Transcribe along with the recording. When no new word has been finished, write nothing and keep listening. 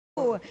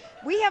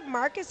We have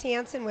Marcus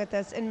Hanson with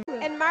us, and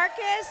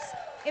Marcus,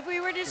 if we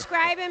were to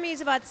describe him,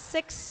 he's about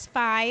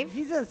 6'5".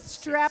 He's a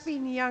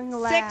strapping young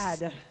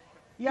lad.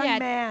 Young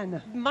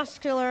man.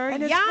 Muscular,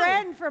 and his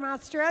friend from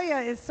Australia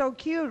is so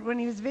cute. When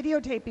he was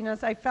videotaping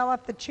us, I fell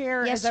off the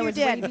chair as I was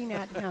waving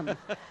at him.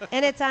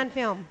 And it's on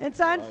film. It's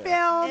on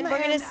film. And we're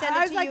going to send it to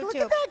I was like, YouTube. look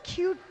at that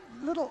cute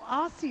little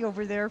Aussie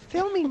over there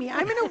filming me.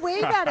 I'm going to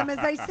wave at him as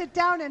I sit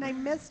down, and I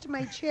missed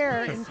my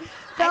chair and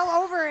fell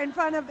over in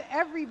front of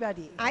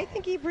everybody. I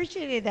think he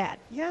appreciated that.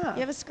 Yeah.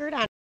 You have a skirt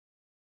on.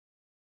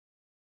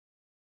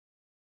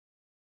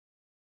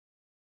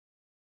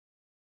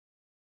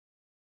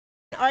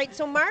 All right,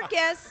 so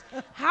Marcus,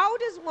 how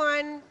does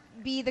one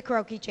be the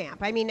karaoke champ?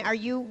 I mean,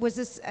 was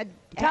this a...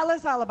 Tell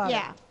us all about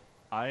it.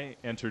 I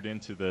entered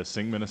into the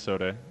Sing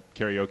Minnesota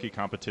karaoke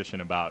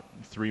competition about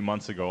 3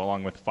 months ago,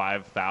 along with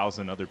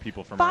 5,000 other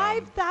people from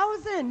around.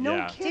 5,000?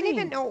 No kidding. Didn't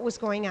even know what was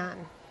going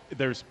on.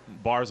 There's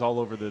bars all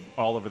over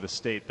the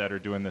state that are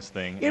doing this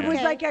thing. It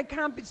was like a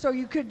so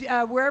you could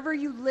wherever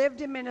you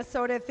lived in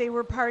Minnesota, if they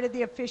were part of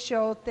the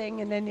official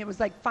thing, and then it was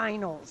like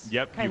finals.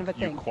 Yep, kind of a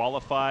thing. You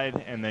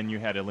qualified, and then you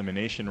had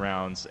elimination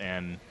rounds,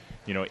 and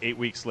 8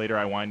 weeks later,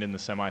 I wound in the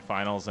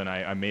semifinals, and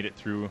I made it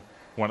through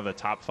one of the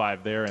top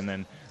 5 there, and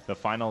then the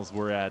finals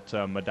were at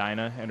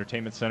Medina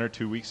Entertainment Center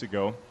 2 weeks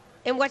ago.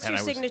 And what's your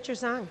signature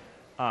song?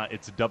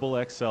 It's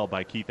Double XL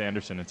by Keith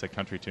Anderson. It's a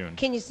country tune.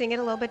 Can you sing it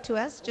a little bit to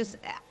us? Just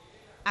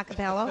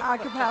acapella?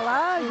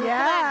 Acapella,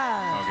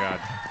 yeah. Oh, God.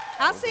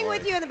 I'll sing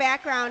with you in the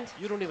background.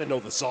 You don't even know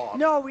the song.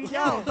 No, we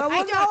don't. But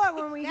we'll know it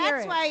when we hear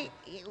it. That's why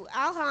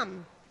I'll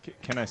hum.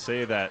 Can I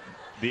say that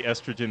the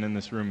estrogen in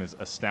this room is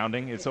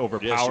astounding? It's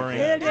overpowering.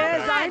 It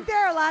is. Aren't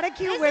there a lot of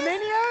cute women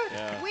here?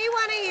 Yeah. We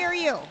want to hear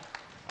you.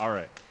 All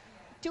right.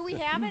 Do we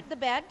have it, the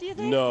bed, do you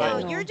think? No.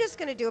 You're just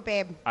going to do it,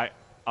 babe. I'll give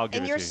it to you.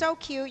 And you're so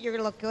cute. You're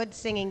going to look good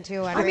singing,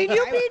 too. I mean,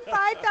 you beat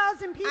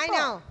 5,000 people. I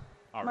know.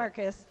 All right.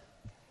 Marcus.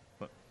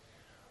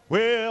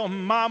 Well,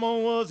 Mama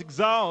was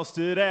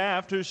exhausted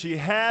after she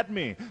had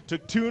me.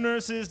 Took 2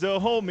 nurses to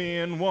hold me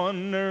and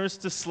 1 nurse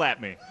to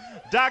slap me.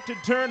 Doctor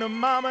turned to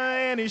Mama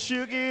and he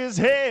shook his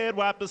head,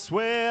 wiped the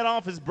sweat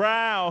off his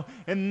brow,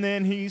 and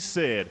then he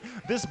said,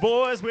 "This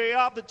boy's way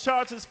off the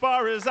charts as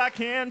far as I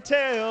can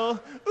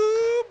tell.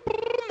 Ooh,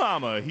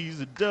 Mama,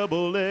 he's a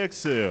double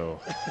XL."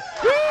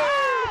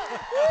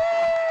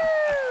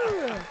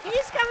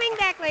 He's coming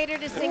back later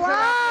to sing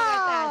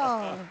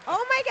karaoke with us.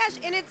 Oh my gosh,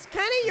 and it's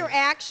kind of your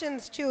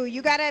actions too.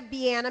 You got to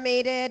be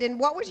animated. And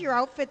what was your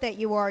outfit that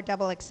you wore,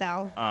 double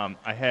XL?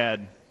 I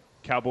had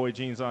cowboy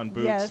jeans on,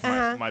 boots,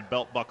 my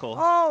belt buckle.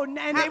 Oh,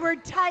 and they were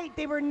tight.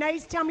 They were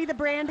nice. Tell me the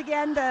brand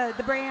again, the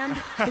brand,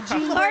 the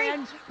jean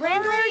brand.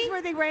 Wranglers,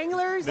 were they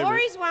Wranglers?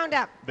 Lori's wound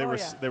up. They were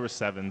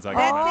 7s. Thank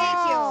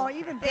you.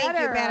 Even better. Thank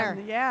you, better.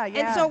 Yeah.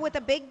 And so with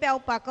a big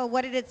belt buckle,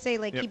 what did it say?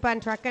 Like keep on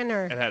trucking,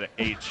 or? It had an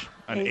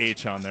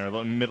H on there,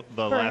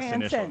 the last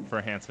initial for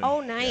Hanson.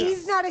 Oh, nice.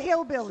 He's not a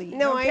hillbilly.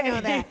 No, okay. I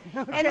know that.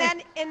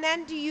 Okay. And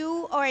then do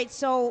you? All right.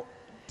 So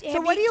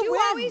what do you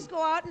win? Always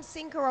go out and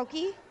sing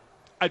karaoke?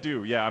 I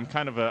do, yeah. I'm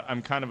kind of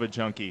a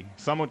junkie.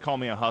 Some would call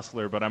me a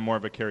hustler, but I'm more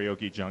of a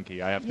karaoke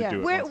junkie. I have to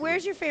do it.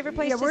 Where's your favorite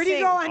place to sing? Where do you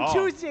go on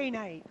Tuesday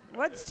night?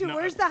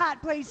 Where's the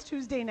hot place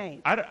Tuesday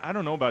night? I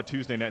don't know about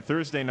Tuesday night.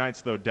 Thursday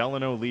nights, though,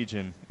 Delano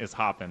Legion is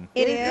hopping.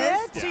 It is?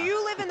 Yeah. So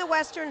you live in the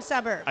western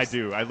suburbs? I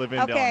do. I live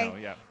in Delano,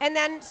 yeah. And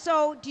then,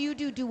 so do you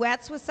do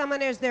duets with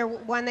someone? Is there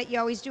one that you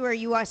always do, or are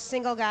you a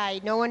single guy?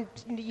 No one,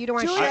 you don't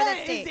want to share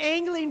that stage? Julia is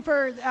angling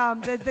for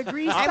the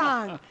Grease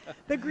song.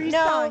 The Grease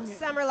song.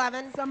 Summer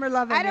Lovin'. Summer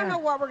Lovin'. I don't know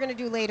what we're going to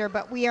do later,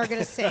 but we are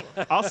going to sing.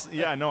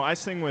 I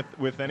sing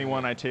with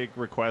anyone. I take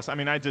requests. I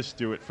mean, I just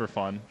do it for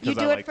fun. You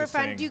do it for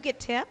fun. Sing. Do you get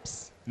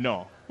tips?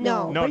 No.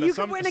 But you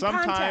can win a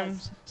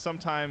contest.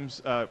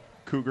 Sometimes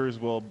cougars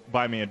will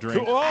buy me a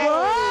drink.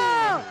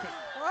 Whoa!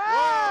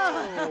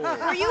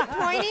 Were you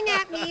pointing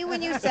at me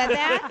when you said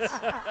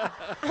that?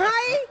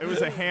 It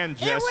was a hand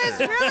gesture. It was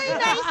really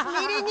nice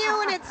meeting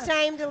you, and it's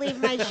time to leave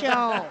my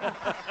show.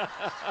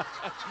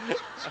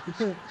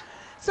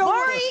 So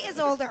Lori is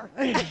older.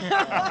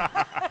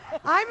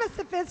 I'm a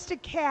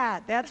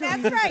sophisticat. That's what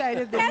we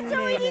decided. That's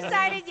what we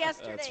decided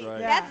yesterday. That's right.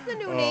 That's the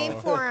new name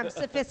for him,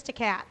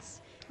 Sophisticats.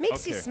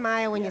 Makes you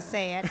smile when you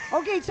say it.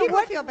 Okay, so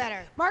People feel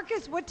better.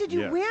 Marcus, what did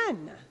you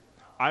win?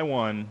 I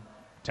won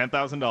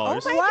 $10,000.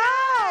 Oh my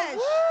gosh!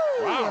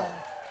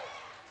 Wow.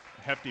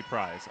 Hefty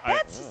prize.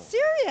 That's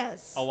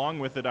serious. Along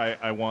with it,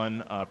 I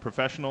won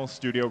professional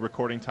studio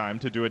recording time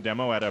to do a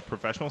demo at a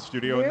professional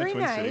studio in the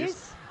Twin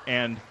Cities.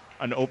 And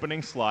an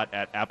opening slot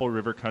at Apple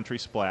River Country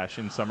Splash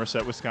in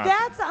Somerset, Wisconsin.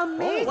 That's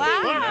amazing.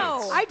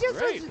 Wow. I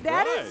just is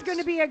going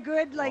to be a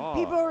good,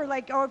 people are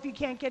like, oh, if you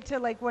can't get to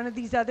like one of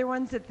these other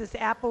ones at this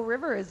Apple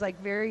River is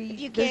like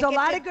there's a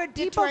lot of good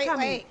people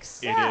coming.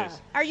 Lakes. It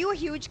is. Are you a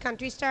huge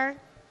country star?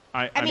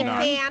 I'm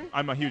fan?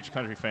 I'm a huge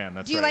country fan.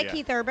 That's Do you like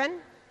Keith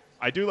Urban?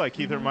 I do like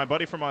Keith Urban. My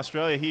buddy from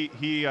Australia,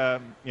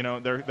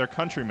 they're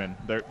countrymen.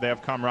 They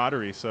have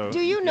camaraderie. So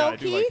do you know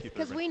Keith?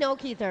 Because we know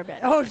Keith Urban.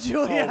 Oh,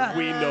 Julia. Oh,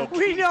 we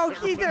know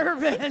Keith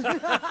Urban. There's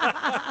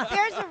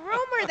a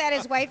rumor that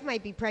his wife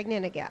might be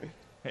pregnant again.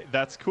 Hey,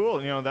 that's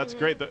cool. You know, that's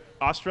great.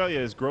 Australia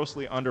is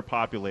grossly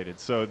underpopulated,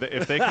 so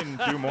if they can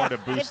do more to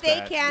boost If they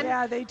that. can.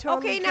 Yeah, they totally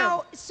Okay, could.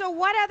 now, so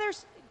what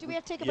others? Do we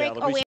have to take a break?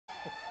 let Oh, me- wait.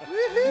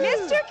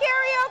 Mr.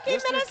 Karaoke,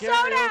 Mr.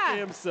 Minnesota. Karaoke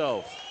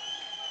himself.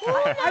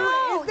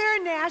 Is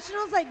there a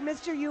nationals like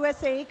Mr.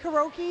 USA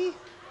karaoke?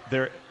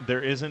 There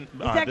isn't. Is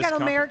that got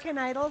American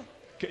Idol?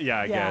 Yeah,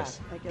 I Yeah, guess.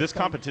 I guess This so.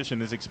 competition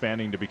is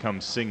expanding to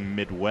become Sing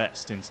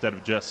Midwest instead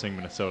of just Sing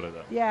Minnesota,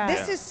 though. Yeah.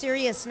 This is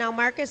serious. Now,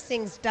 Marcus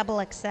sings Double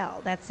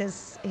XL. That's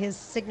his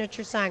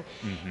signature song.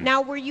 Mm-hmm.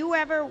 Now,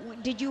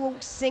 did you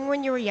sing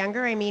when you were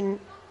younger? I mean,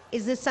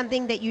 is this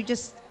something that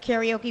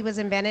karaoke was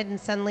invented and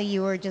suddenly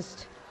you were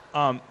just,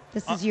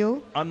 this is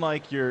you?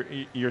 Unlike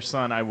your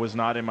son, I was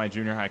not in my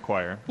junior high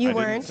choir. You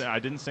weren't? I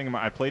didn't sing.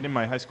 I played in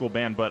my high school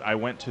band, but I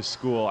went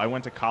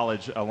to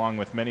college along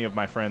with many of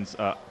my friends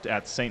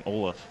at St.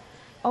 Olaf.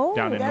 Oh,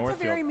 down in that's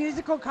Northfield. a very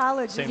musical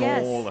college. St.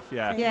 Yes. Olaf,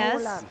 yeah. St. Yes.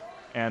 Olaf.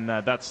 And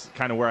that's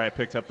kind of where I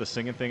picked up the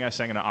singing thing. I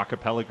sang in an a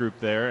cappella group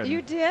there. And,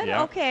 You did?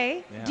 yeah.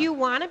 Okay. Yeah. Do you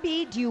want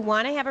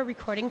to have a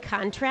recording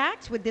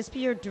contract? Would this be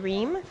your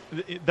dream?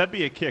 That'd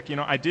be a kick. You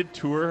know, I did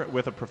tour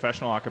with a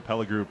professional a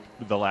cappella group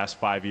the last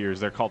 5 years.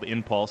 They're called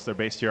Impulse. They're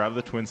based here out of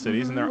the Twin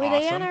Cities, and they're Were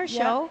awesome. they on our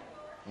show?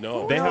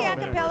 No. They Who's the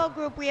haven't been acapella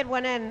group? We had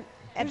one at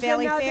There's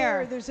Valley another,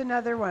 Fair. There's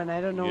another one. I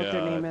don't know what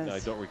their name is. I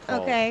don't recall.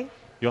 Okay.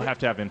 You'll have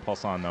to have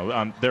Impulse on,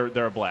 though.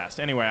 They're a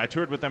blast. Anyway, I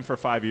toured with them for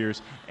 5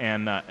 years,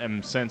 and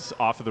am since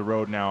off of the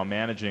road now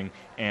managing.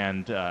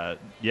 And, I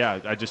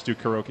just do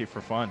karaoke for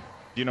fun.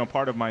 You know,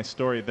 part of my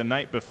story, the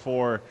night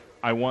before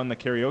I won the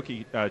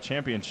karaoke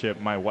championship,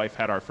 my wife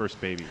had our first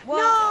baby.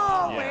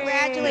 Well, No way.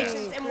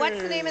 congratulations. And what's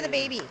the name of the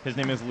baby? His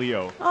name is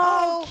Leo.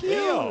 Oh, cute.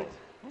 Leo.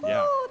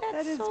 Yeah. Oh, That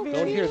that's is so very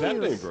Don't hear that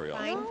cute. name very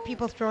often. Find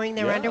people throwing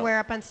their Yeah. underwear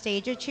up on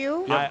stage at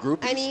you. You have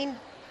groupies? I mean,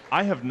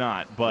 I have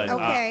not, but,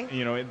 Okay.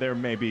 there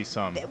may be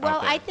some. well,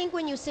 out there. I think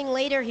when you sing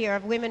later here,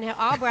 if women have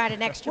all brought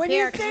an extra When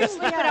pair, you 'cause you sing,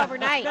 slip it yeah,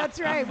 overnight. That's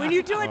right. When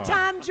you do a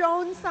Tom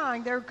Jones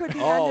song, there could be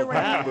Oh, underwear.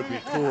 that would be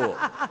cool.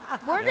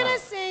 We're going to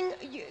sing.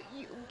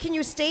 Can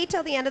you stay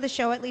till the end of the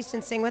show at least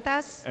and sing with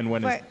us? And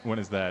when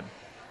is that?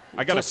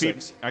 I gotta Till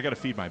feed. 6. I gotta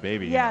feed my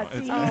baby. you Yeah, know. see,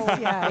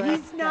 It's-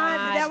 he's not.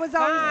 God, That was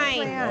always fine.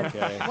 the plan.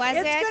 Okay. Was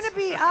It's it? going to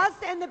be us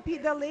and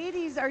the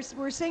ladies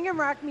we're singing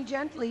 "Rock Me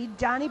Gently."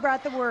 Donnie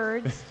brought the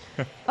words.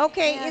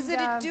 Okay, And, is it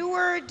a do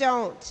or a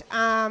don't?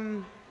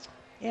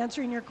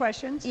 Answering your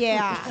questions.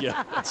 Yeah.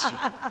 Yeah.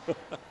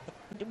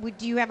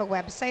 Do you have a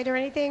website or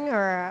anything,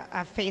 or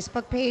a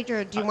Facebook page,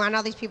 or do you want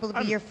all these people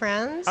to be your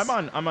friends? I'm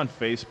on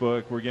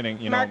Facebook. We're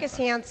getting Marcus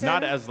Hanson?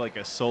 not as like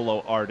a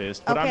solo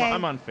artist, but Okay.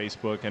 I'm on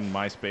Facebook and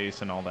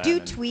MySpace and all that. Do you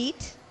and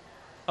tweet?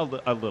 a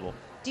little?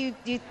 Do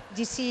you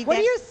see What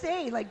that? do you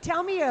say? Like,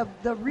 tell me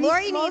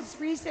Lori most needs-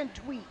 recent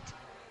tweet.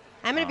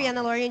 I'm going to be on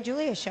the Lori and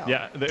Julia show.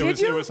 Yeah, Did it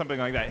you? was something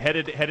like that.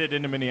 Headed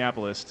into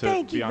Minneapolis to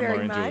Thank be you on very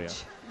Lori and Julia.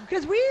 much.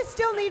 Because we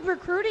still need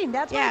recruiting.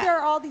 That's Yeah. why there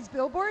are all these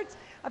billboards.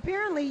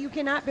 Apparently, you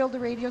cannot build a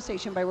radio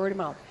station by word of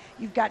mouth.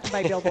 You've got to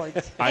buy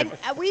billboards. And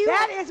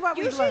That is what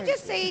you we've should learned.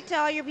 just say to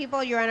all your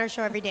people you're on our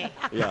show every day.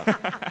 Yeah.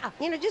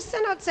 Just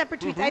send out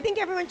separate tweets. I think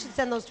everyone should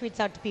send those tweets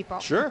out to people.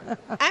 Sure.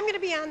 I'm going to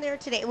be on there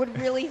today. It would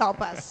really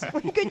help us.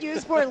 We could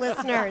use more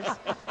listeners.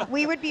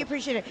 We would be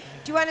appreciative.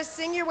 Do you want to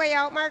sing your way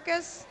out,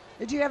 Marcus?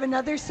 Do you have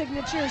another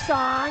signature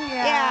song?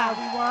 Yeah.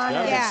 We want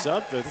Yeah, it. that's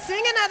something.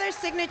 Sing another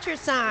signature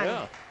song.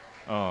 Yeah.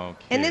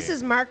 Okay. And this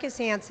is Marcus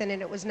Hanson,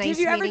 and it was nice Did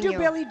you ever meeting do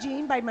Billie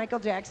Jean by Michael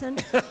Jackson?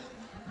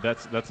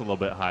 that's a little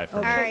bit high for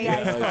All me. right.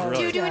 Yeah, that's so-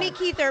 Do you do yeah. any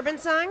Keith Urban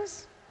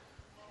songs?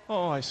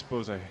 Oh, I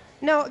suppose I.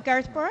 No,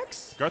 Garth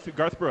Brooks?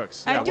 Garth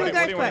Brooks. I Yeah, do what, Garth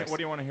what do you want? Brooks. What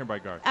do you want to hear by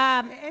Garth?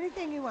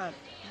 Anything you want.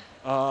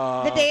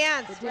 The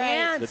Dance. The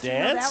right. Dance. The You know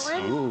dance?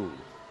 that one? Ooh.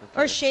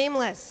 Or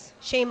Shameless.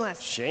 Shameless.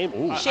 Shame.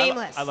 Ooh.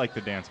 Shameless. I like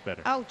the dance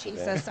better. Oh,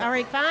 Jesus. All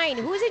right, fine.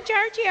 Who's in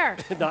charge here?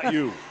 Not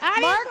you.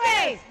 Obviously.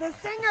 Marcus, the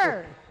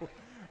singer.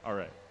 All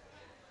right.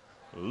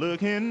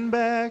 Looking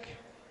back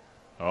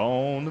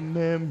on the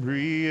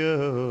memory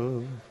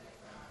of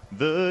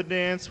the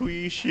dance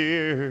we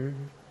shared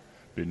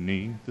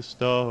beneath the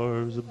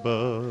stars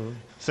above.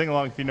 Sing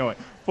along if you know it.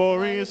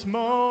 For this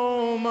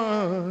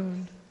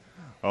moment,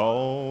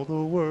 all the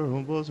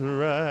world was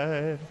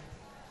right.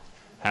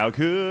 How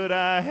could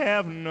I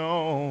have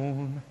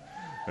known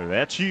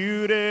that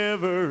you'd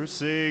ever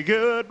say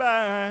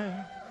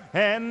goodbye?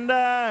 And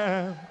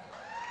I'm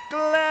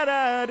glad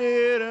I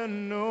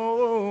didn't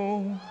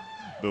know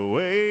the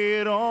way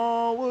it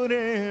all would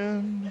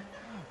end,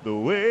 the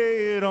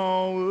way it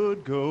all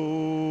would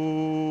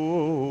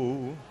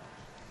go.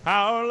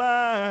 Our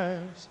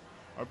lives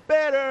are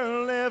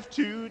better left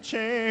to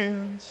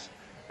chance.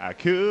 I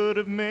could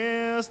have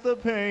missed the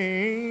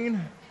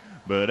pain,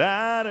 but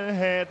I'd have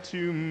had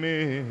to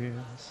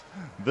miss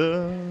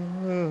the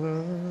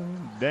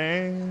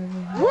dance.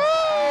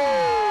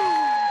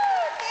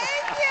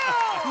 Thank you.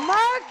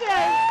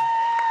 Marcus,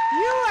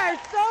 you are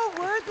so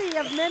worthy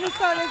of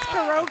Minnesota's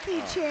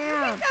karaoke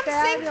champ. Come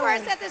sing for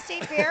us Fabulous. at the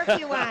state fair if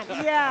you want.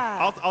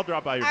 Yeah. I'll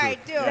drop by your All booth.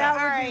 right, do it. That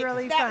All would be right.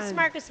 really That was fun.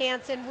 Marcus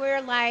Hanson.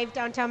 We're live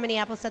downtown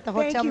Minneapolis at the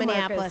Thank Hotel you, Marcus.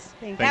 Minneapolis.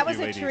 Thank That you. was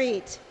Thank a you,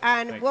 ladies. treat.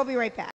 And Thanks. we'll be right back.